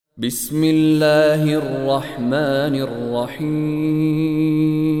بسم الله الرحمن الرحيم.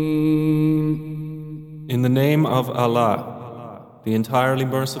 In the name of Allah, the entirely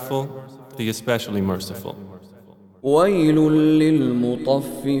merciful, the especially merciful. ويل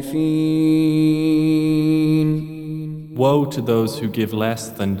للمطففين Woe to those who give less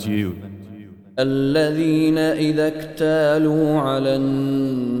than due, الذين إذا اكتالوا على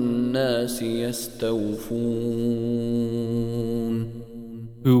الناس يستوفون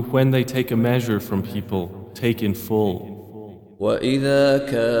who, when they take a measure from people, take in full, وإذا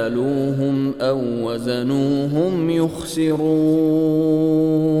كالوهم أو وزنوهم يخسرون.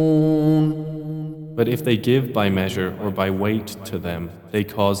 but if they give by measure or by weight to them, they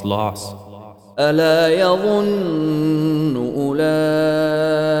cause loss. ألا يظن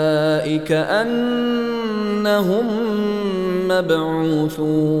أولئك أنهم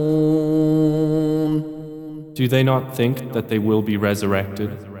مبعوثون Do they not think that they will be resurrected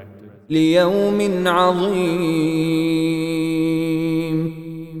ليوم عظيم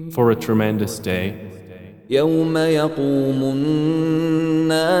for a tremendous day, يوم يقوم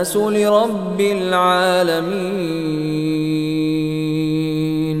الناس لرب العالمين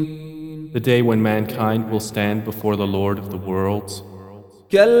the day when mankind will stand before the Lord of the worlds?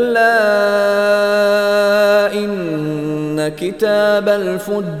 كلا إن كتاب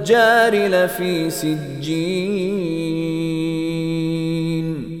الفجار لفي سجين.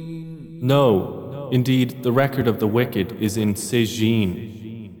 No, indeed, the record of the wicked is in Sijin.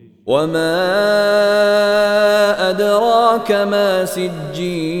 وما أدراك ما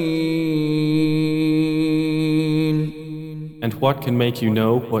سجين. And what can make you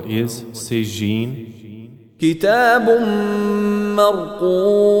know what is Sijin? كتاب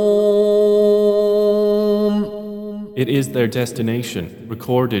مرقوم. It is their destination,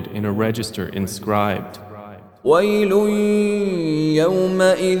 recorded in a register inscribed. ويل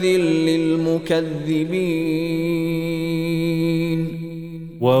يومئذ للمكذبين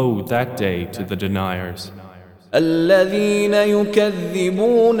Woe that day to the deniers, الذين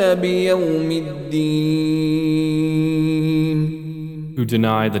يكذبون بيوم الدين who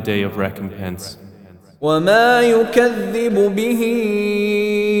deny the day of recompense. وما يكذب به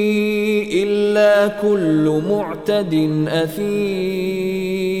إلا كل معتد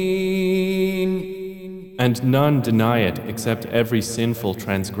أثيم And none deny it except every sinful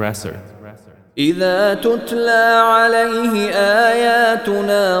transgressor. إذا تتلى عليه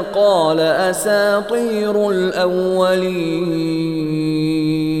آياتنا قال أساطير الأولين.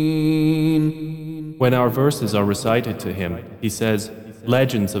 When our verses are recited to him, he says,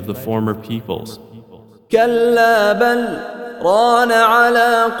 legends of the former peoples. كلا بل ران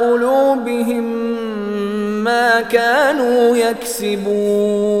على قلوبهم ما كانوا يكسبون.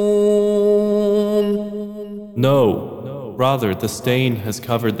 No, rather the stain has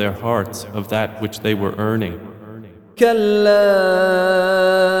covered their hearts of that which they were earning. كلا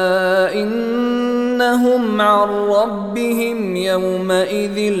إنهم عن ربهم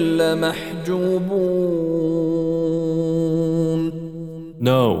يومئذ لمحجوبون.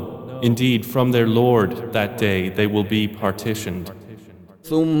 No, indeed, from their Lord that day they will be partitioned.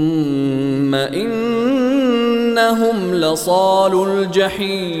 ثم إنهم لصالو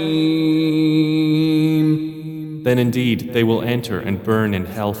الجحيم. Then indeed they will enter and burn in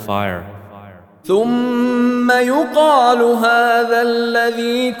hell fire. ثم يقال هذا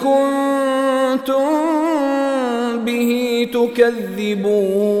الذي كنتم به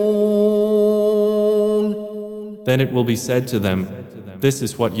تكذبون. Then it will be said to them, this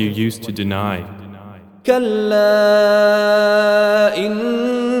is what you used to deny. كلا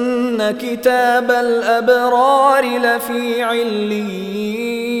إن كتاب الأبرار لفي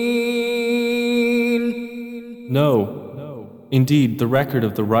عليين. No, indeed the record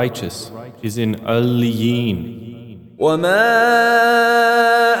of the righteous is in Al-Liyin. وما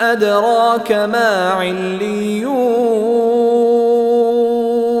أدراك ما عليون.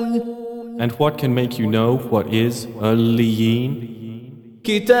 And what can make you know what is Al-Liyin?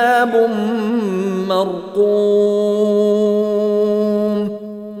 كتاب مرقوم.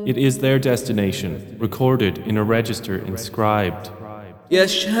 It is their destination, recorded in a register inscribed,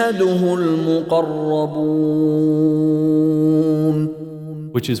 يشهده المقربون.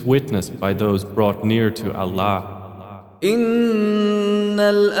 which is witnessed by those brought near to Allah. إن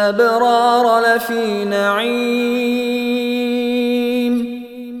الأبرار لفي نعيم.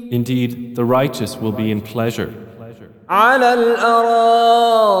 Indeed, the righteous will be in pleasure, على الأرائك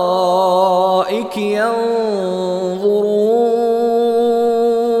ينظرون.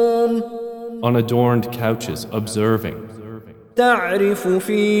 on adorned couches observing. تعرف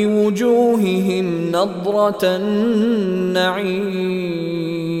في وجوههم نضرة النعيم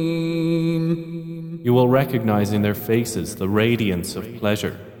You will recognize in their faces the radiance of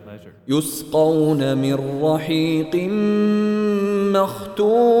pleasure. يسقون من رحيق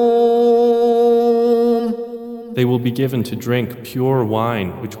مختوم They will be given to drink pure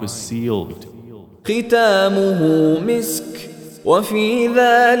wine which was sealed. ختامه مسك وفي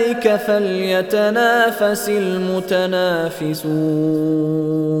ذلك فليتنافس المتنافسون.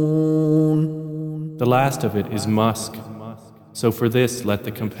 The last of it is musk, so for this let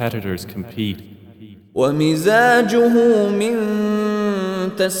the competitors compete. ومزاجه من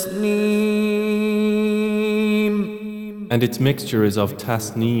تسنيم And its mixture is of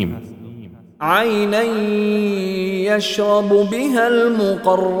tasneem, عينا يشرب بها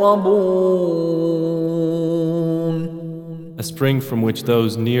المقربون. a spring from which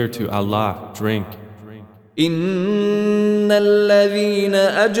those near to Allah drink. إن الذين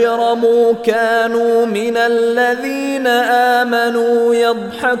أجرموا كانوا من الذين آمنوا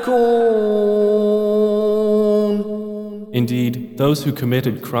يضحكون. Indeed, those who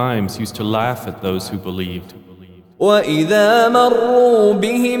committed crimes used to laugh at those who believed. وإذا مروا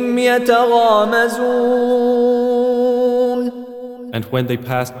بهم يتغامزون. And when they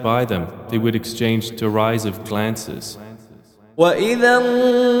passed by them, they would exchange derisive glances. وإذا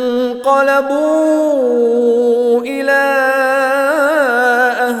انقلبوا إلى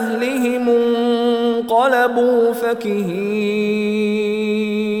أهلهم انقلبوا فكهين.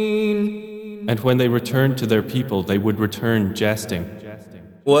 And when they returned to their people, they would return jesting.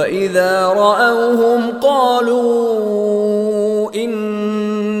 وإذا رأوهم قالوا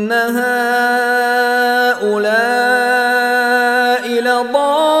إن هؤلاء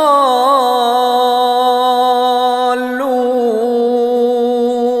لضالون.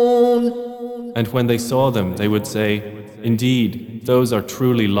 And when they saw them, they would say, "Indeed, those are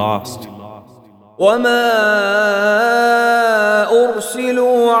truly lost." وما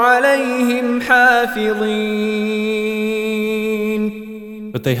أرسلوا عليهم حافظين.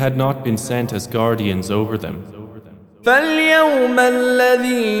 But they had not been sent as guardians over them. فاليوم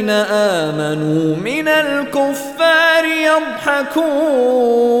الذين آمنوا من الكفار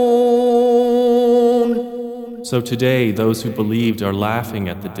يضحكون. So today, those who believed are laughing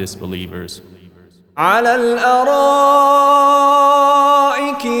at the disbelievers. على الأرائك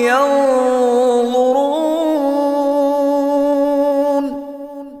ينظرون.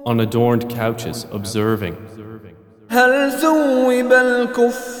 On adorned couches, observing. هل ثوب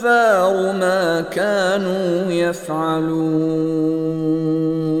الكفار ما كانوا يفعلون.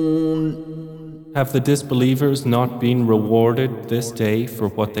 Have the disbelievers not been rewarded this day for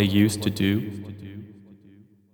what they used to do?